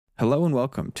Hello and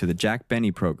welcome to the Jack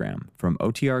Benny program from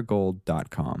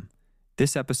OTRGold.com.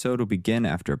 This episode will begin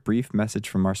after a brief message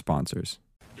from our sponsors.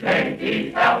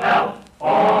 J-E-L-L-O.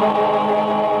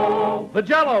 The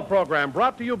Jell-O program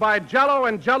brought to you by Jell-O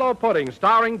and Jell-O Pudding,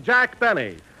 starring Jack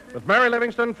Benny, with Mary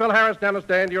Livingston, Phil Harris, Dennis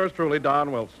Day, and yours truly,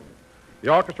 Don Wilson.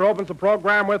 The orchestra opens the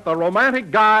program with The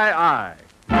Romantic Guy I.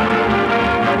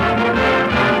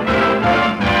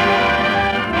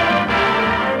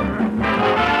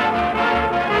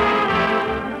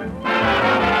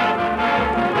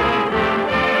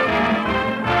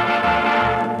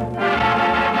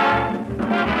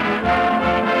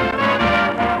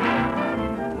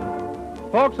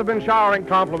 Folks have been showering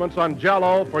compliments on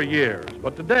Jell-O for years,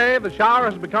 but today the shower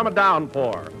has become a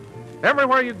downpour.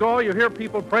 Everywhere you go, you hear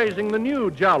people praising the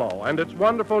new Jell-O and its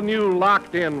wonderful new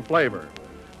locked-in flavor.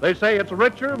 They say it's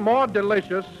richer, more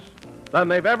delicious than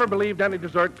they've ever believed any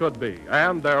dessert could be,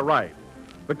 and they're right.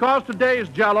 Because today's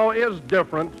Jell-O is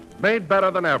different, made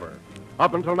better than ever.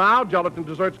 Up until now, gelatin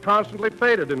desserts constantly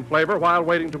faded in flavor while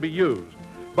waiting to be used.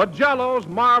 But Jell-O's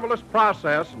marvelous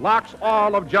process locks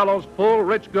all of Jell-O's full,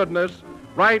 rich goodness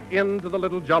right into the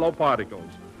little Jell-O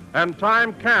particles. And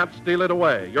time can't steal it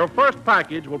away. Your first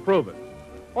package will prove it.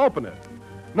 Open it.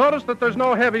 Notice that there's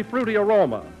no heavy, fruity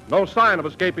aroma, no sign of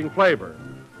escaping flavor.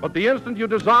 But the instant you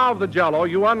dissolve the Jell-O,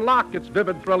 you unlock its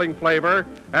vivid, thrilling flavor,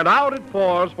 and out it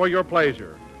pours for your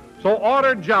pleasure. So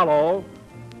order Jell-O,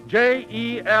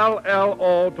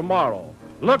 J-E-L-L-O, tomorrow.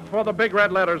 Look for the big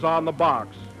red letters on the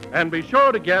box. And be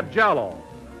sure to get Jell-O.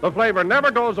 The flavor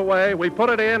never goes away. We put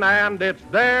it in, and it's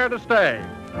there to stay.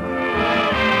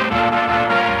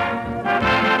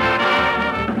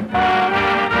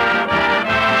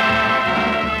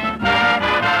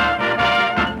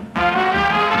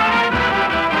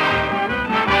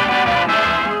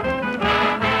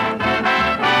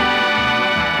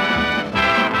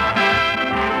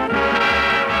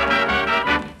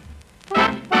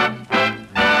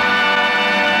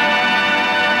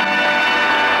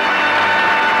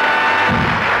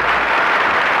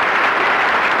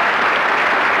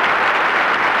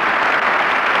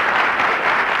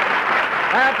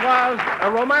 A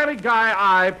Romantic Guy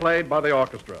I, played by the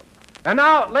orchestra. And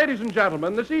now, ladies and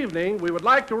gentlemen, this evening we would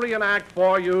like to reenact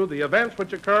for you the events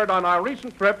which occurred on our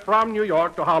recent trip from New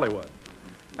York to Hollywood.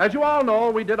 As you all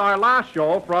know, we did our last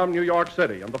show from New York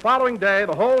City, and the following day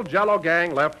the whole Jell-O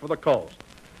gang left for the coast.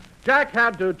 Jack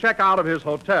had to check out of his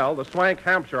hotel, the Swank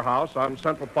Hampshire House on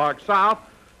Central Park South,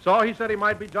 so he said he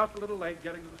might be just a little late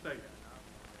getting to the station.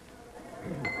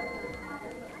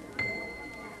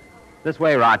 This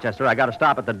way, Rochester. I got to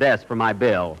stop at the desk for my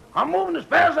bill. I'm moving as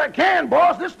fast as I can,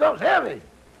 boss. This stuff's heavy.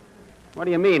 What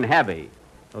do you mean, heavy?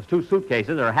 Those two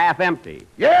suitcases are half empty.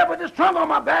 Yeah, but this trunk on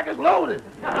my back is loaded.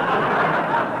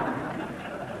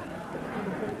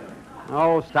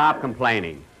 Oh, stop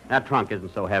complaining. That trunk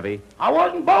isn't so heavy. I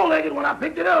wasn't bow-legged when I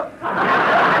picked it up.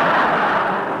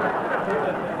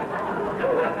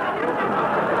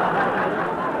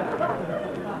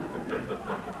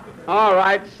 All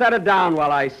right, set it down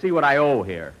while I see what I owe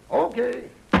here. Okay.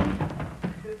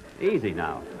 Easy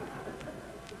now.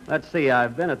 Let's see,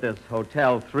 I've been at this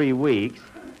hotel 3 weeks.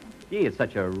 Gee, it's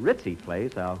such a ritzy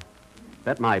place. I'll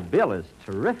bet my bill is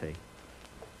terrific.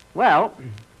 Well,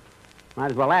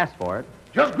 might as well ask for it.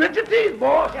 Just grit your teeth,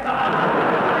 boss.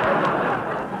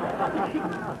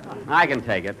 I can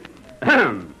take it.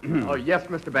 Oh, yes,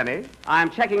 Mr. Benny? I'm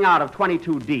checking out of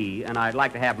 22D, and I'd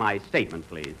like to have my statement,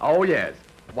 please. Oh, yes.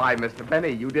 Why, Mr. Benny,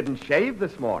 you didn't shave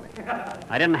this morning.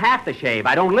 I didn't have to shave.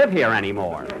 I don't live here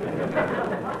anymore.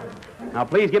 Now,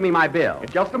 please give me my bill. In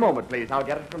just a moment, please. I'll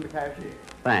get it from the cashier.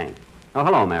 Thanks. Oh,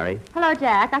 hello, Mary. Hello,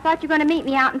 Jack. I thought you were going to meet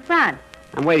me out in front.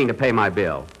 I'm waiting to pay my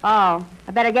bill. Oh,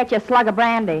 I better get you a slug of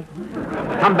brandy.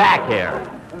 Come back here.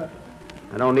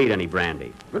 I don't need any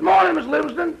brandy. Good morning, Miss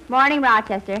Livingston. Morning,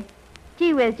 Rochester.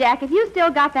 Gee whiz, Jack, if you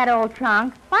still got that old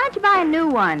trunk, why don't you buy a new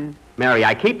one? Mary,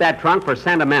 I keep that trunk for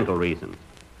sentimental reasons.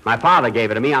 My father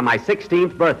gave it to me on my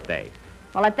 16th birthday.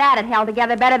 Well, at that, it held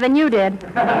together better than you did.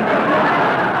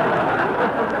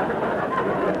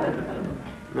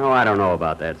 No, I don't know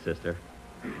about that, sister.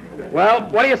 Well,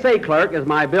 what do you say, clerk? Is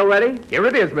my bill ready? Here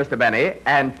it is, Mr. Benny,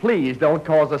 and please don't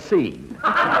cause a scene.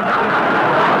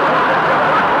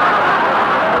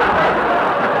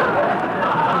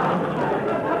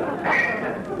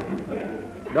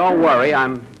 Don't worry,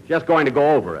 I'm just going to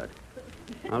go over it.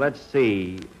 Now, let's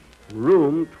see.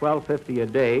 Room, $12.50 a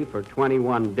day for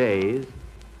 21 days.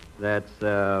 That's,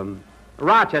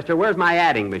 Rochester, where's my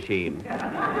adding machine?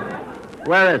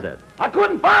 Where is it? I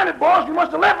couldn't find it, boss. You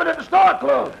must have left it at the Star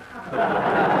Club.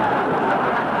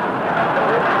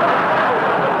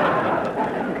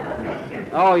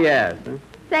 Oh, yes.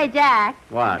 Say, Jack,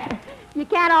 What? you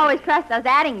can't always trust those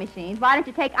adding machines. Why don't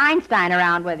you take Einstein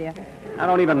around with you? I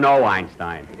don't even know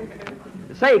Einstein.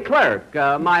 Say, clerk,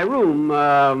 my room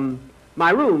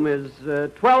is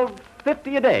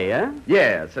 $12.50 a day, eh?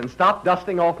 Yes, and stop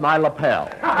dusting off my lapel.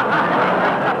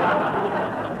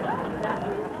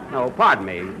 No, pardon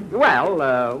me.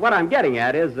 Well, what I'm getting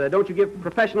at is, don't you give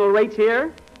professional rates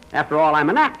here? After all, I'm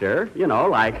an actor,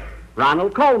 like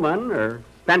Ronald Colman or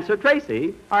Spencer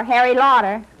Tracy. Or Harry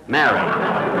Lauder. Mary.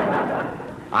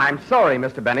 I'm sorry,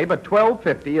 Mr. Benny, but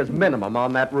 $12.50 is minimum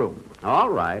on that room. All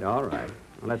right.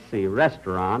 Let's see.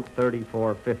 Restaurant,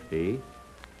 $34.50.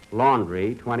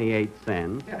 Laundry, 28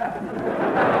 cents.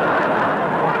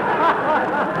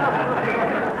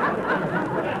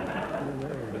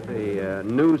 The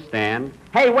newsstand.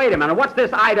 Hey, wait a minute. What's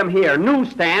this item here?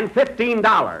 Newsstand,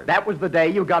 $15. That was the day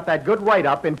you got that good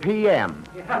write-up in PM.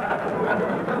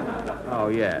 Oh,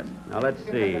 yes. Now, let's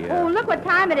see. Oh, look what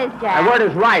time it is, Jack. Word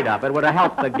is right up. It would have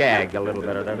helped the gag a little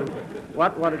bit, doesn't it?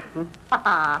 What is...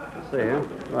 Let's see.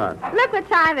 What? Look what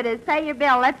time it is. Pay your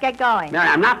bill. Let's get going. Mary,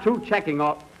 I'm not through checking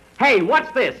all... Hey,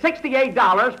 what's this?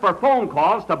 $68 for phone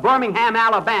calls to Birmingham,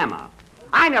 Alabama.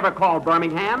 I never called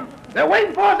Birmingham. They're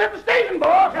waiting for us at the station,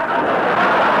 boss.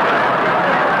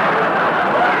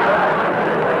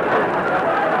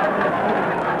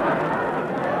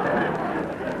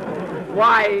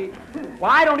 Why,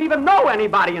 I don't even know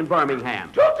anybody in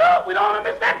Birmingham. Toot toot, we don't want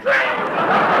to miss that train.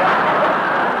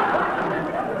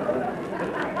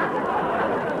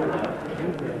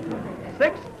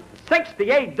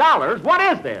 $68? What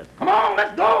is this? Come on,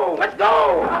 let's go, let's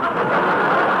go.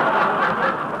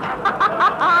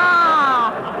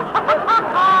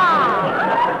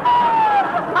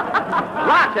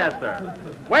 Rochester,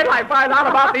 wait till I find out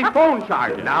about these phone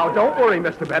charges. Now, don't worry,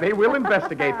 Mr. Benny. We'll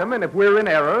investigate them, and if we're in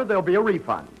error, there'll be a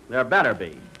refund. There better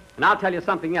be. And I'll tell you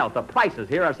something else. The prices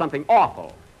here are something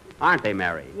awful. Aren't they,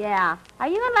 Mary? Yeah. Are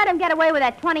you going to let him get away with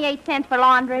that 28 cents for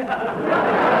laundry?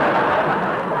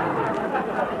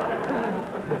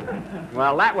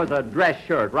 Well, that was a dress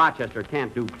shirt. Rochester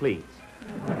can't do pleats.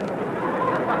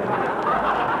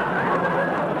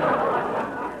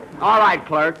 All right,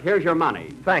 clerk, here's your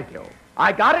money. Thank you.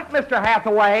 I got it, Mr.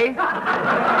 Hathaway.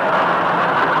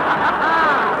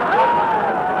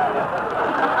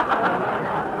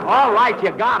 All right,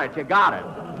 you got it.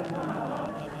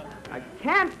 I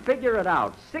can't figure it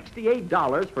out.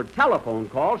 $68 for telephone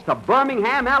calls to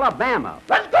Birmingham, Alabama.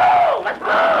 Let's go, let's go.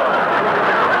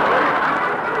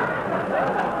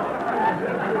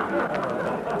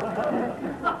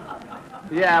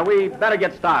 Yeah, we better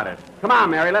get started. Come on,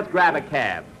 Mary, let's grab a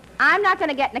cab. I'm not going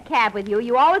to get in a cab with you.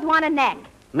 You always want a neck.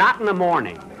 Not in the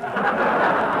morning.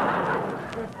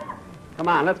 Come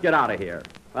on, let's get out of here.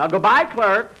 Well, goodbye,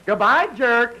 clerk. Goodbye,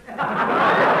 jerk.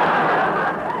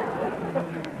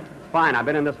 Fine, I've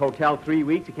been in this hotel 3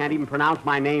 weeks. You can't even pronounce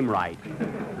my name right.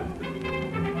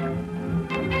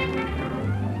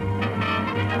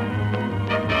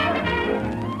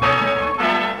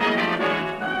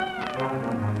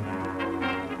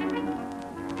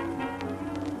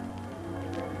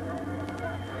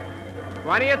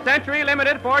 '20th Century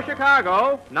Limited for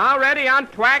Chicago. Now ready on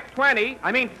track 20.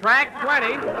 Track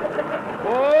 20.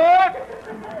 Oh!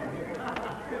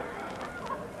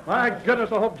 My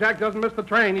goodness, I hope Jack doesn't miss the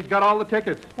train. He's got all the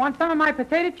tickets. Want some of my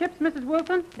potato chips, Mrs.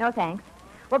 Wilson? No, thanks.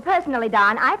 Well, personally,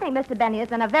 Don, I think Mr. Benny has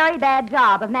done a very bad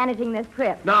job of managing this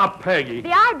trip. Now, Peggy.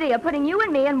 The idea of putting you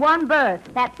and me in one berth,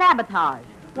 that's sabotage.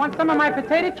 Want some of my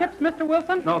potato chips, Mr.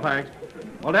 Wilson? No, thanks.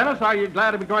 Well, Dennis, are you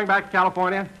glad to be going back to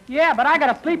California? Yeah, but I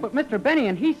gotta sleep with Mr. Benny,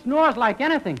 and he snores like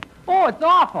anything. Oh, it's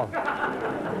awful.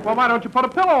 Well, why don't you put a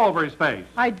pillow over his face?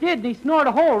 I did, and he snored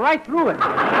a hole right through it.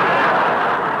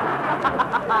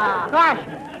 Gosh,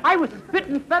 I was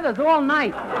spitting feathers all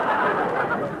night.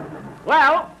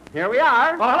 Well, here we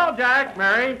are. Well, hello, Jack,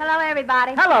 Mary. Hello,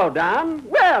 everybody. Hello, Don.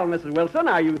 Well, Mrs. Wilson,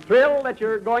 are you thrilled that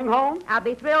you're going home? I'll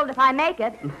be thrilled if I make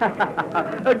it.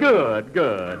 Good.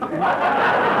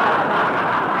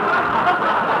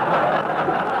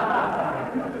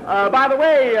 By the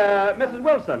way, Mrs.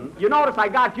 Wilson, you notice I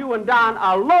got you and Don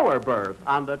a lower berth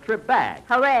on the trip back.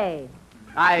 Hooray.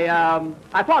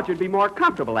 I thought you'd be more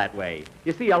comfortable that way.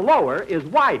 You see, a lower is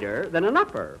wider than an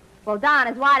upper. Well, Don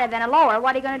is wider than a lower.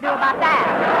 What are you going to do about that?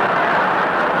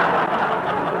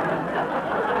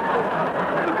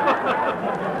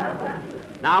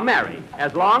 Now, Mary,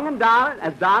 as long as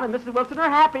Don and Mrs. Wilson are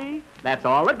happy, that's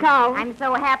all that counts. I'm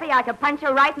so happy I could punch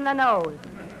her right in the nose.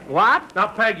 What? Now,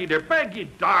 Peggy, dear, Peggy,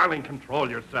 darling, control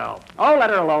yourself. Oh, let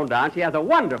her alone, Don. She has a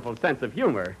wonderful sense of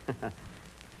humor. If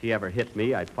she ever hit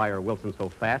me, I'd fire Wilson so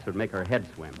fast it would make her head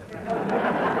swim.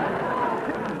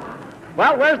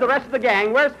 Well, where's the rest of the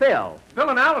gang? Where's Phil? Phil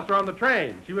and Alice are on the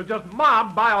train. She was just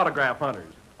mobbed by autograph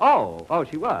hunters. Oh,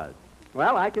 she was.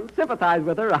 Well, I can sympathize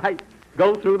with her. I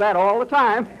go through that all the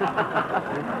time.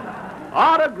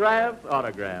 Autographs.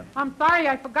 I'm sorry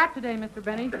I forgot today, Mr.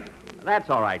 Benny. That's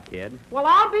all right, kid. Well,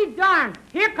 I'll be darned.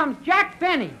 Here comes Jack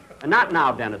Benny. Not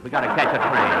now, Dennis. We got to catch a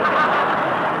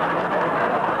train.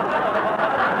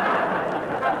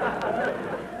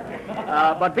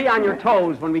 But be on your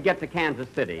toes when we get to Kansas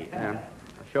City.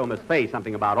 Show Miss Fay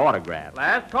something about autographs.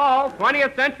 Last call,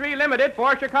 20th Century Limited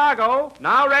for Chicago.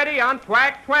 Now ready on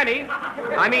track 20.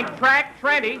 Track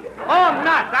 20. Oh,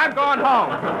 nuts, I'm going home.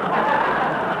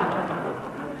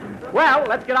 Well,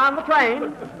 let's get on the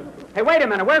train. Hey, wait a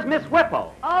minute. Where's Miss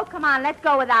Whipple? Oh, come on, let's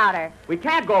go without her. We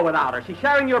can't go without her. She's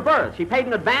sharing your berth. She paid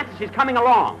in advance and she's coming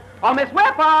along. Oh, Miss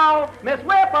Whipple! Miss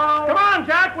Whipple! Come on,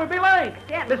 Jack, we'll be late.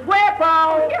 Yeah, Miss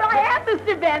Whipple! Here I am,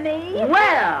 Mr. Benny.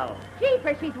 Well,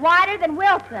 Jeepers, she's wider than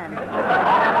Wilson.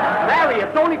 Mary,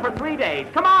 it's only for 3 days.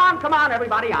 Come on,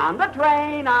 everybody, on the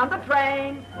train.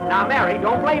 Now, Mary,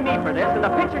 don't blame me for this. In the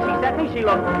picture she sent me, she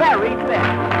looked very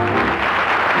thin.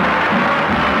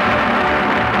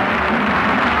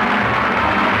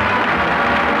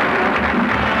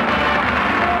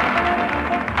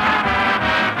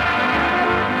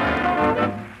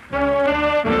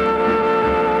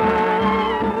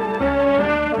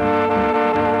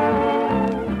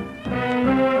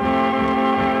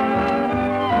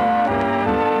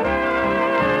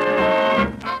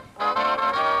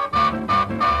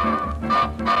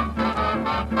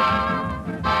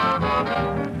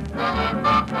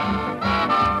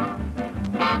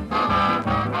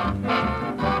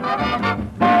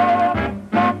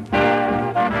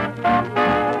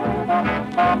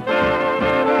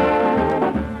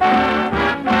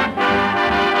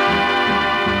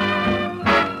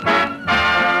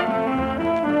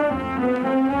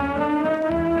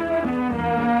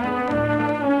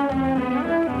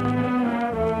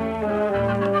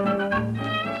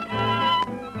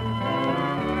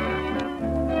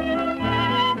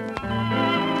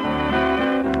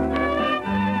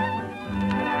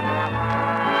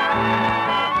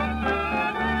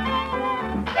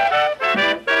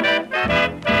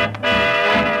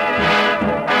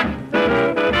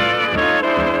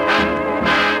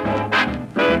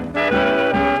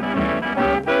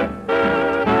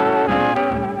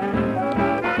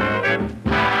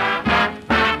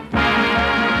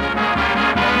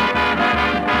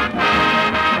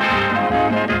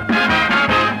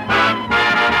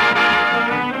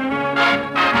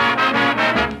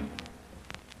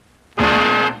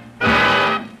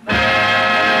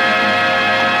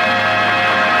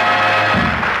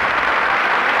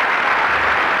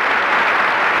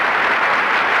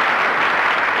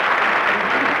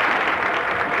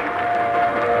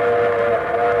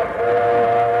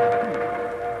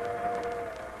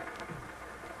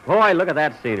 Boy, look at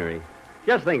that scenery.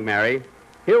 Just think, Mary.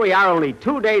 Here we are only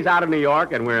 2 days out of New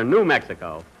York, and we're in New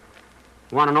Mexico.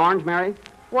 Want an orange, Mary?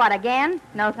 What, again?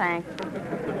 No, thanks.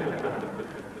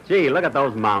 Gee, look at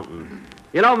those mountains.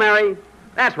 You know, Mary,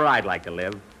 that's where I'd like to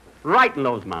live. Right in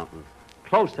those mountains.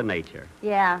 Close to nature.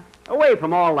 Yeah, Away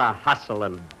from all the hustle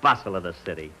and bustle of the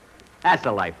city. That's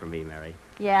the life for me, Mary.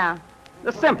 yeah.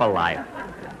 The simple life.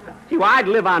 Gee, well, I'd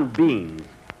live on beans.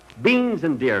 Beans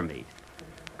and deer meat.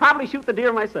 Probably shoot the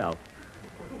deer myself.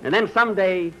 And then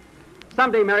someday,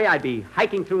 Mary, I'd be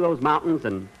hiking through those mountains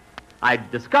and I'd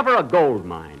discover a gold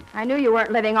mine. I knew you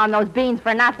weren't living on those beans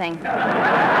for nothing.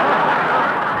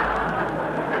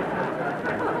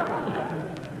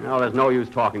 No, there's no use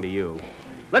talking to you.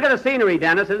 Look at the scenery,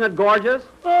 Dennis. Isn't it gorgeous?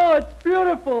 Oh, it's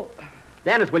beautiful.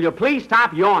 Dennis, will you please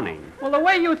stop yawning? Well, the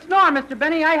way you snore, Mr.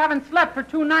 Benny, I haven't slept for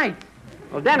 2 nights.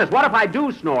 Well, Dennis, what if I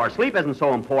do snore? Sleep isn't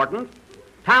so important.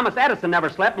 Thomas Edison never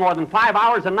slept more than 5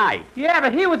 hours a night. Yeah,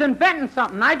 but he was inventing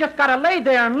something. I just gotta lay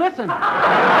there and listen.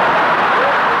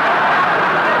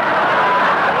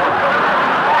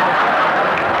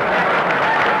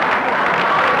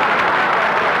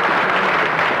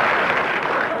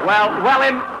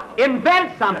 Well,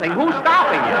 invent something. Who's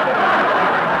stopping you?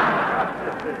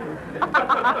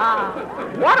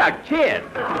 What a kid.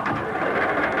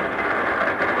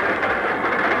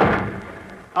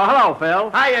 Oh, hello,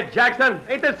 Phil. Hiya, Jackson.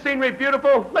 Ain't this scenery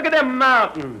beautiful? Look at them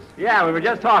mountains. Yeah, we were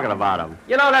just talking about them.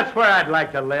 You know, that's where I'd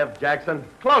like to live, Jackson.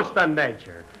 Close to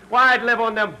nature. Why, I'd live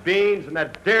on them beans and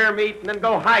that deer meat and then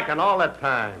go hiking all the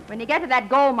time. When you get to that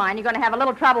gold mine, you're going to have a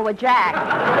little trouble with Jack.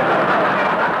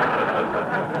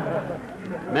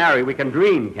 Mary, we can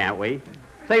dream, can't we?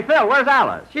 Say, Phil, where's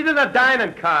Alice? She's in a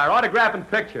dining car, autographing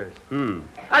pictures.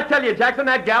 I tell you, Jackson,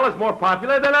 that gal is more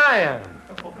popular than I am.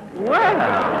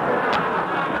 Well.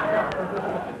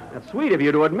 Sweet of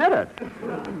you to admit it.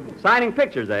 Signing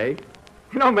pictures, eh?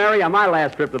 You know, Mary, on my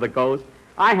last trip to the coast,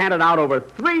 I handed out over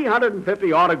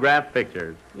 350 autographed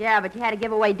pictures. Yeah, but you had to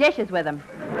give away dishes with them.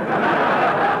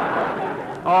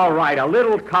 All right, a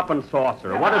little cup and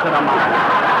saucer. What does it amount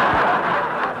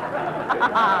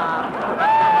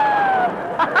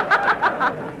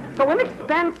to? So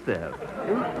inexpensive.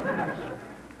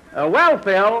 Well,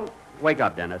 Phil, wake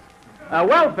up, Dennis.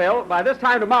 Well, Phil, by this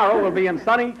time tomorrow we'll be in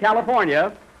sunny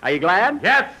California. Are you glad?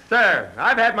 Yes, sir.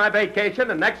 I've had my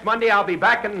vacation, and next Monday I'll be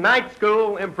back in night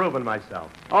school improving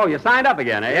myself. Oh, you signed up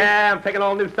again, eh? Yeah, I'm taking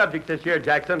all new subjects this year,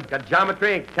 Jackson. Got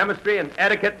geometry and chemistry and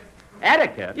etiquette.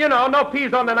 Etiquette? You know, no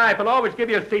peas on the knife, and always give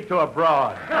you a seat to a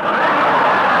broad.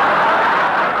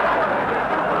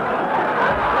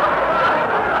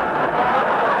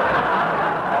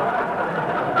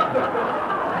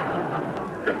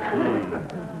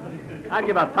 I'd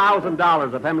give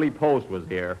 $1,000 if Emily Post was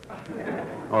here.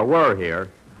 Or were here.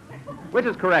 Which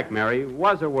is correct, Mary?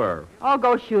 Was or were? Oh,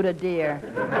 go shoot a deer.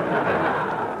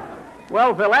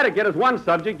 Well, Phil, etiquette is one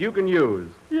subject you can use.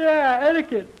 Yeah,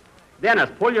 etiquette. Dennis,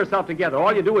 pull yourself together.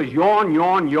 All you do is yawn,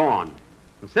 yawn, yawn.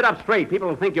 And sit up straight. People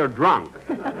will think you're drunk.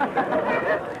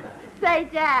 Say,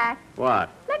 Jack, What?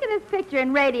 look at this picture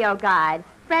in Radio Guide.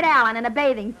 Fred Allen in a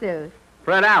bathing suit.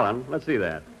 Fred Allen? Let's see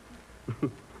that.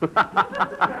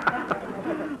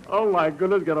 Oh, my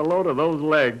goodness, get a load of those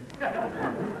legs.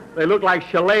 They look like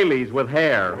shillelaghs with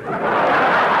hair.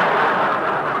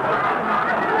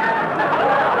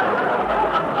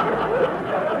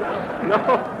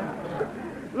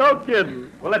 No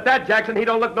kidding. Well, at that, Jackson, he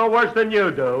don't look no worse than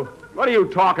you do. What are you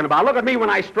talking about? Look at me when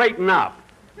I straighten up.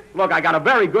 Look, I got a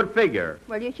very good figure.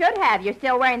 Well, you should have. You're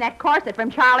still wearing that corset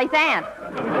from Charlie's aunt.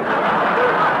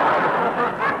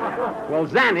 Well,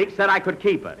 Zanuck said I could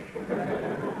keep it.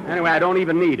 Anyway, I don't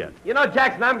even need it. You know,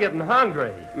 Jackson, I'm getting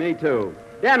hungry. Me too.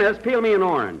 Dennis, peel me an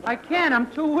orange. I can't.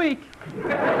 I'm too weak.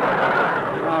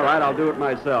 All right, I'll do it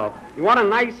myself. You want a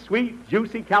nice, sweet,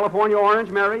 juicy California orange,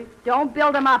 Mary? Don't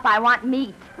build them up. I want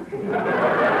meat.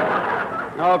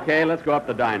 Okay, let's go up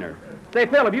the diner. Say,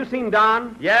 Phil, have you seen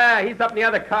Don? Yeah, he's up in the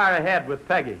other car ahead with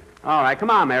Peggy. All right, come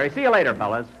on, Mary. See you later,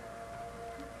 fellas.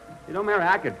 You know, Mary,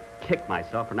 I could kick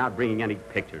myself for not bringing any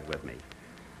pictures with me.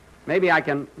 Maybe I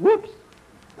can... Whoops.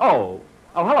 Oh,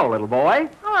 hello, little boy.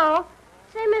 Hello.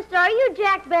 Say, mister, are you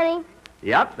Jack Benny?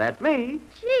 Yep, that's me.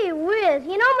 Gee whiz.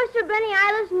 You know, Mr. Benny,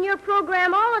 I listen to your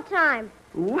program all the time.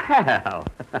 Well,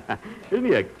 isn't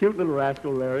he a cute little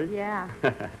rascal, Larry? Yeah.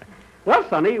 Well,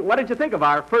 Sonny, what did you think of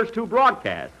our first two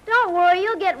broadcasts? Don't worry,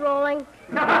 you'll get rolling.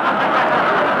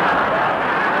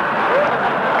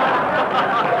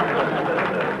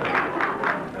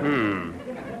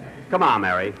 Come on,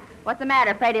 Mary. What's the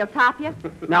matter? Afraid he'll top you?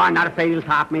 No, I'm not afraid he'll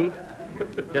top me.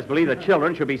 Just believe the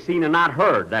children should be seen and not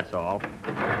heard, that's all.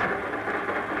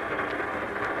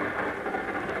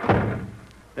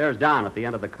 There's Don at the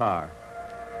end of the car.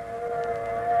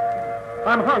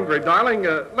 I'm hungry, darling.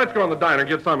 Let's go in the diner and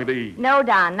get something to eat. No,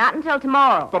 Don, not until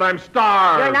tomorrow. But I'm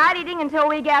starved. You're not eating until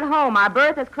we get home. Our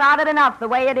berth is crowded enough the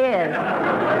way it is.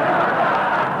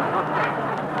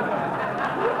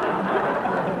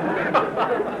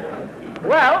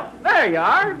 Well, there you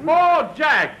are. Oh,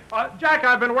 Jack. Jack,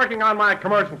 I've been working on my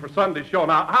commercial for Sunday's show.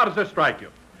 Now, how does this strike you?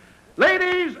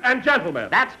 Ladies and gentlemen.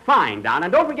 That's fine, Don.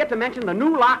 And don't forget to mention the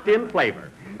new locked-in flavor.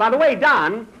 By the way,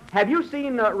 Don, have you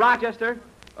seen Rochester?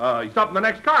 He's up in the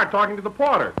next car talking to the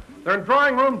porter. They're in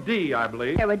drawing room D, I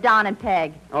believe. Here with Don and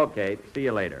Peg. Okay, see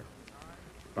you later.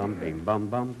 Bum bing bum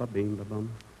bum ba bing ba bum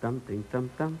dum ding dum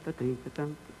dum da ding da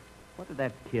dum. What did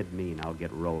that kid mean? I'll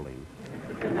get rolling.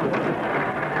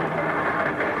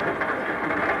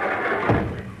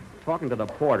 Talking to the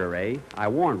porter, eh? I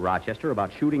warned Rochester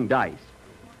about shooting dice.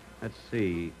 Let's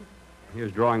see.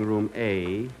 Here's drawing room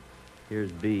A.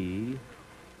 Here's B.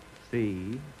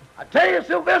 C. I tell you,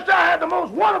 Sylvester, I had the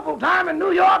most wonderful time in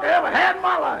New York I ever had in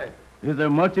my life. Is there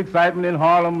much excitement in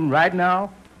Harlem right now?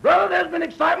 Brother, there's been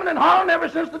excitement in Harlem ever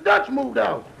since the Dutch moved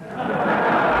out.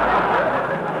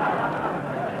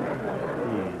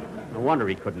 No wonder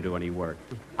he couldn't do any work.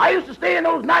 I used to stay in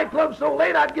those nightclubs so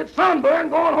late I'd get sunburned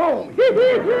going home.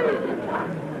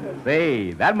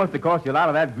 Say, that must have cost you a lot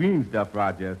of that green stuff,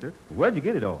 Rochester. Where'd you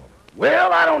get it all?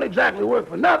 Well, I don't exactly work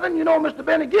for nothing. You know, Mr.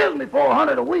 Benny gives me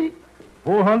 $400 a week.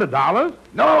 $400?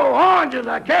 No, oranges.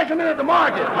 I cash them in at the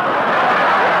market.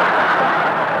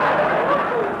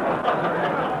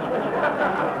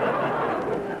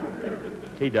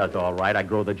 He does all right. I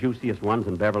grow the juiciest ones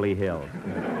in Beverly Hills.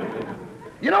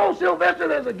 You know, Sylvester,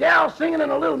 there's a gal singing in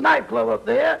a little nightclub up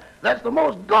there. That's the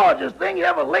most gorgeous thing you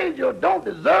ever laid your don't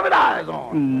deserve it eyes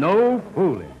on. No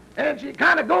fooling. And she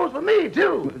kind of goes for me,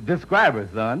 too. Describe her,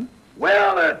 son.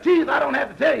 Well, teeth I don't have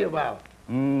to tell you about.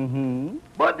 Mm-hmm.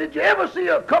 But did you ever see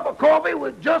a cup of coffee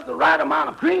with just the right amount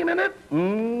of cream in it?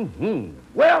 Mm-hmm.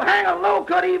 Well, hang a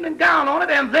low-cut evening gown on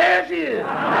it, and there she is.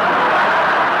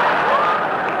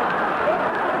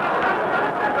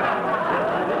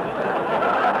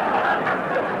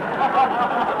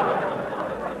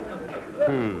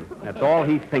 That's all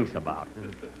he thinks about.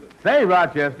 Say,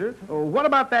 Rochester, what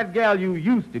about that gal you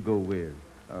used to go with?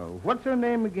 What's her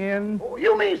name again? Oh,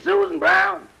 you mean Susan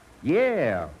Brown?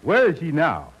 Yeah. Where is she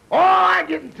now? Oh, I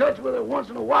get in touch with her once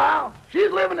in a while. She's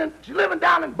living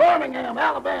down in Birmingham,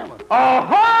 Alabama.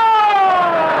 Oh-ho!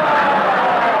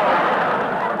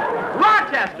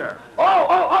 Rochester!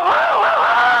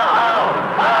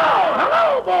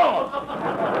 Hello,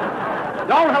 boss.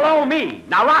 Don't hello me.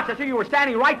 Now, Rochester, you were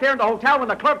standing right there in the hotel when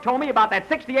the clerk told me about that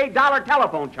 $68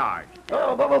 telephone charge.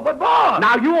 But boss.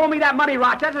 Now, you owe me that money,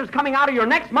 Rochester. It's coming out of your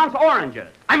next month's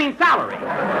salary.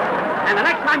 And the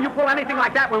next time you pull anything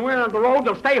like that when we're on the road,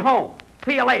 you'll stay home.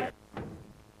 See you later. Of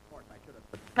course, I should have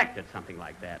suspected something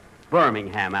like that.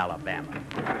 Birmingham, Alabama.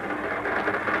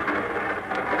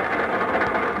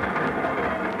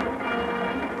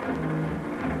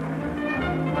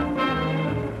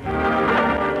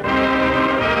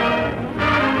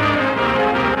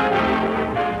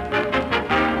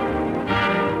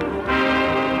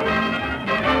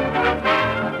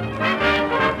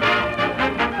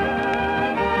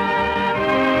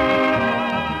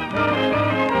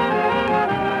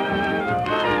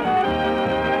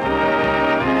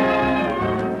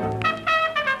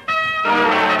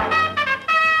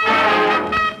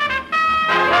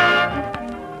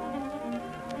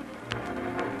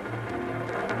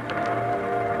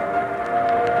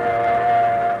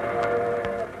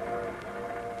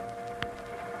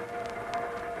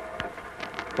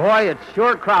 Boy, it's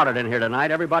sure crowded in here tonight.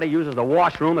 Everybody uses the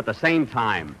washroom at the same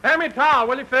time. Hand me a towel,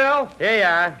 will you, Phil? Here you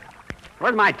are.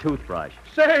 Where's my toothbrush?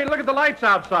 Say, look at the lights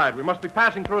outside. We must be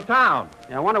passing through a town.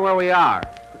 Yeah, I wonder where we are.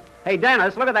 Hey,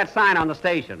 Dennis, look at that sign on the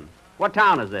station. What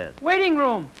town is this? Waiting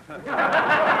room.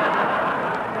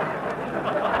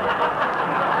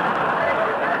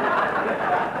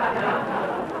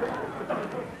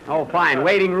 Oh, fine.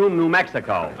 Waiting room, New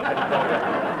Mexico.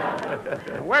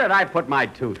 Where did I put my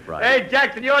toothbrush? Hey,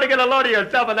 Jackson, you ought to get a load of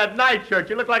yourself in that nightshirt.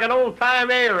 You look like an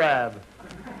old-time Arab.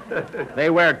 They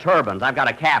wear turbans. I've got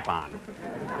a cap on.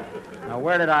 Now,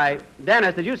 where did I...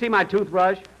 Dennis, did you see my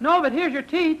toothbrush? No, but here's your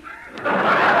teeth.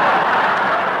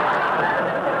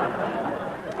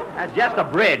 That's just a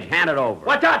bridge. Hand it over.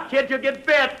 Watch out, kid. You'll get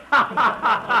bit.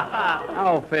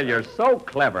 Oh, Phil, you're so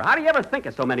clever. How do you ever think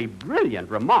of so many brilliant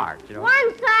remarks, you know?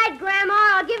 One side, Grandma.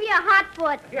 I'll give you a hot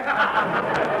foot.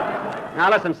 Now,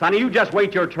 listen, Sonny, you just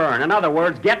wait your turn. In other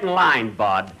words, get in line,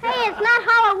 bud. Hey, it's not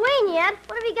Halloween yet.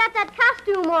 What have you got that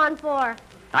costume on for?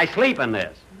 I sleep in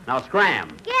this. Now, scram.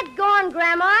 Get going,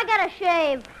 Grandma. I gotta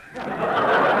shave.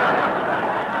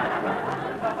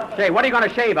 Shave. What are you going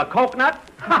to shave, a coconut?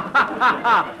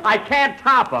 I can't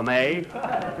top him, eh?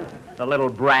 The little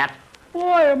brat.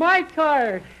 Boy, am I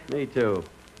tired. Me too.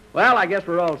 Well, I guess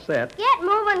we're all set. Get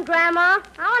moving, Grandma.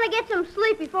 I want to get some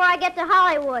sleep before I get to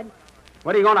Hollywood.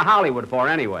 What are you going to Hollywood for,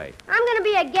 anyway? I'm going to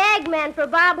be a gag man for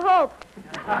Bob Hope.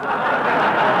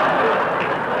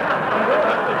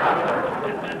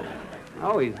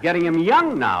 Oh, he's getting him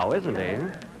young now, isn't he?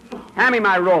 Hand me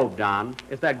my robe, Don.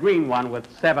 It's that green one with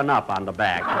 7-Up on the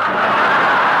back.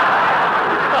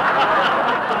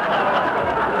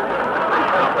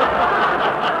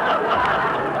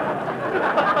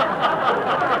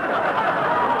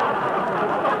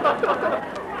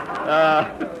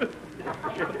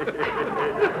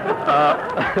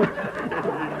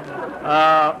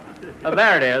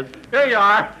 There it is. Here you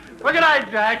are. Well, good night,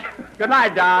 Jack. Good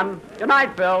night, Don. Good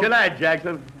night, Phil. Good night,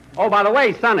 Jackson. Oh, by the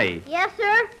way, Sonny, Yes,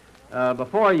 sir?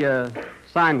 before you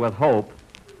sign with Hope,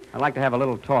 I'd like to have a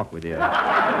little talk with you.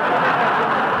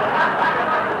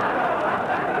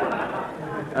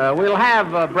 We'll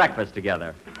have breakfast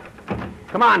together.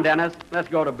 Come on, Dennis. Let's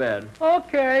go to bed.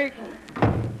 Okay.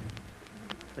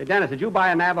 Say, Dennis, did you buy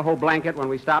a Navajo blanket when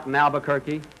we stopped in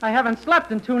Albuquerque? I haven't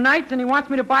slept in 2 nights, and he wants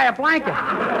me to buy a blanket.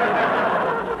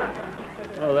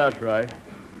 Oh, that's right.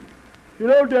 You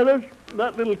know, Dennis,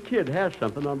 that little kid has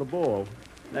something on the ball.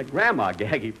 That grandma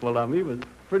gag he pulled on me was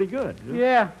pretty good.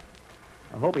 Yeah.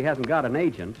 I hope he hasn't got an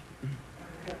agent.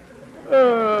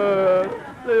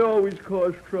 They always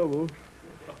cause trouble.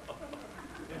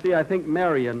 See, I think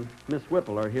Mary and Miss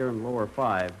Whipple are here in lower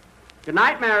 5. Good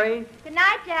night, Mary. Good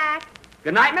night, Jack.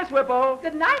 Good night, Miss Whipple.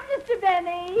 Good night, Mr.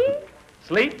 Benny.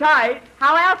 Sleep tight.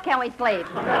 How else can we sleep?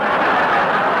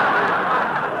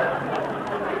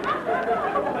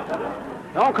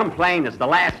 Don't complain. It's the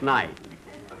last night.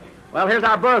 Well, here's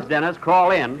our berth, Dennis.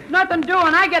 Crawl in. Nothing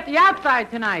doing. I get the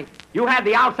outside tonight. You had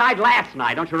the outside last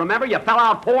night. Don't you remember? You fell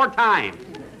out 4 times.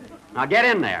 Now get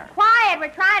in there. Quiet, we're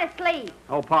trying to sleep.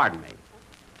 Oh, pardon me.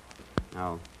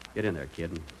 Now, get in there,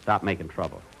 kid, and stop making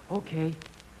trouble. Okay.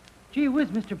 Gee whiz,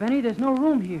 Mr. Benny, there's no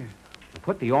room here.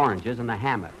 Put the oranges in the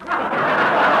hammock.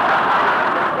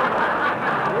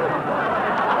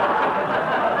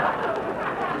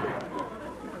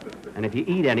 And if you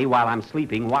eat any while I'm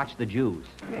sleeping, watch the Jews.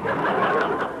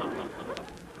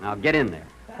 Now, get in there.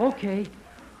 Okay.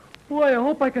 Boy, I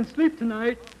hope I can sleep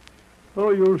tonight. Oh,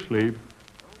 you'll sleep.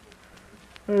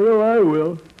 I know I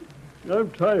will. I'm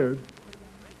tired.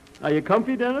 Are you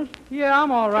comfy, Dennis? Yeah,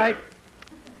 I'm all right.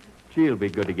 Gee, it'll be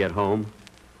good to get home.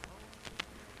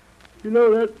 You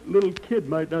know, that little kid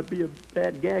might not be a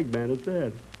bad gag man at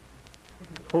that.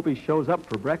 Hope he shows up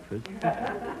for breakfast.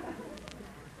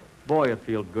 Boy, it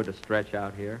feels good to stretch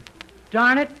out here.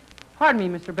 Darn it.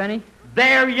 Pardon me, Mr. Benny.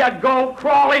 There you go,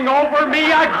 crawling over me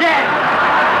again!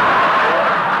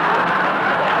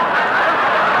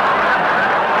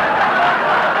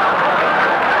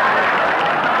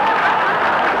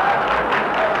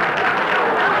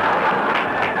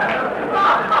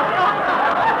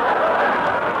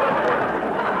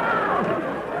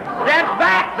 Get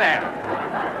back there!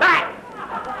 Back!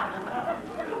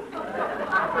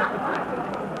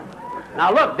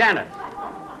 Now look, Dennis.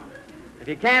 If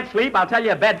you can't sleep, I'll tell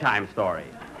you a bedtime story.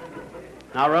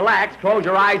 Now relax, close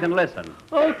your eyes, and listen.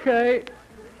 Okay.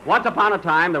 Once upon a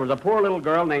time, there was a poor little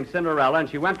girl named Cinderella, and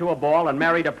she went to a ball and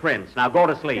married a prince. Now go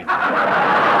to sleep.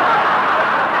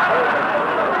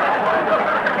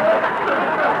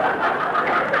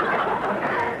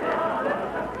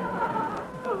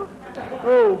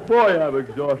 Oh, boy, I'm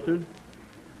exhausted.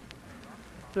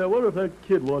 Say, I wonder if that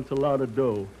kid wants a lot of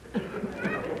dough.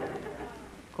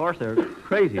 Of course, they're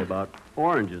crazy about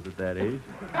oranges at that age.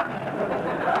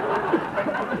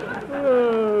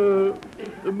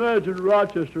 Imagine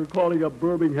Rochester calling up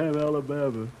Birmingham,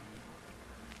 Alabama.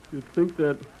 You'd think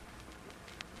that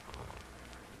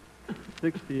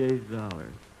 $68.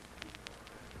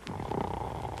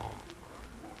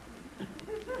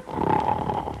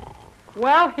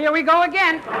 Well, here we go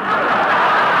again.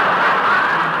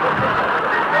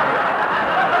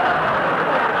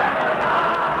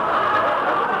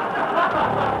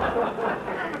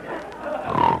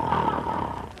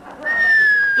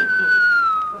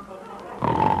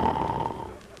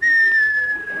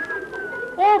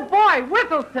 Oh, boy,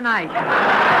 whistles tonight.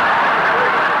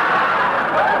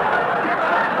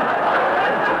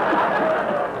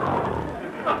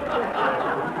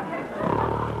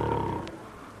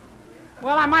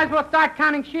 Well, I might as well start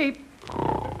counting sheep.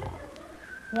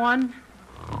 1,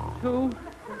 2,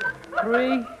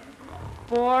 3,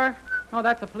 4. Oh,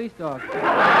 that's a police dog. 4,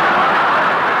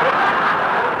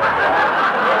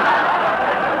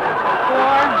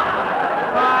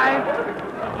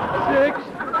 5,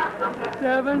 6,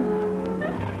 7,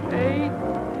 8,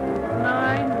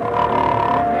 9,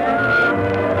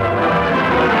 10.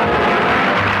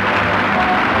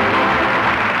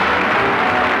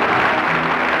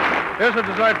 Here's a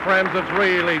dessert, friends, that's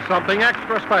really something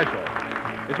extra special.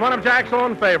 It's one of Jack's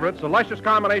own favorites, a luscious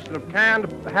combination of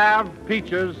canned halve,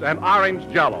 peaches, and orange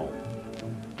Jell-O.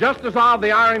 Just dissolve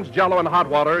the orange Jell-O in hot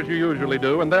water as you usually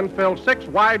do, and then fill 6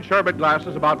 wide sherbet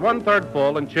glasses about 1/3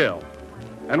 full and chill.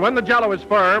 And when the Jell-O is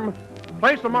firm,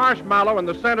 place a marshmallow in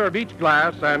the center of each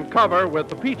glass and cover with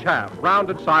the peach half,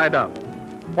 rounded side up.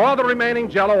 Pour the remaining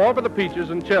Jell-O over the peaches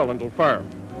and chill until firm.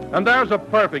 And there's a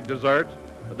perfect dessert,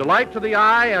 a delight to the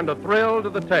eye and a thrill to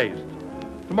the taste.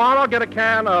 Tomorrow, get a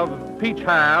can of peach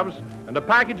halves and a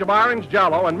package of orange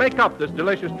Jell-O and make up this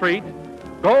delicious treat.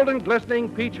 Golden glistening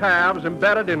peach halves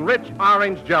embedded in rich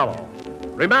orange Jell-O.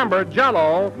 Remember,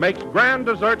 Jell-O makes grand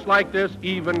desserts like this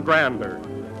even grander,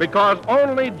 because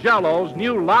only Jell-O's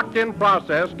new locked-in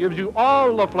process gives you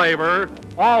all the flavor,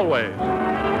 always.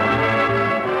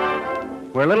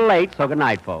 We're a little late, so good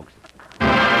night, folks.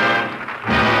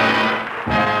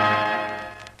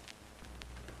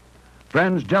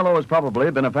 Friends, Jell-O has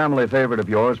probably been a family favorite of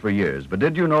yours for years, but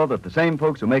did you know that the same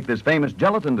folks who make this famous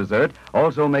gelatin dessert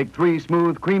also make 3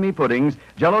 smooth, creamy puddings,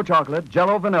 Jell-O chocolate,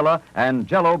 Jell-O vanilla, and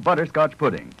Jell-O butterscotch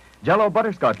pudding? Jell-O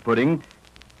butterscotch pudding.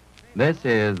 This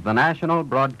is the National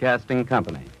Broadcasting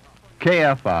Company,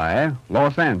 KFI,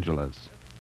 Los Angeles.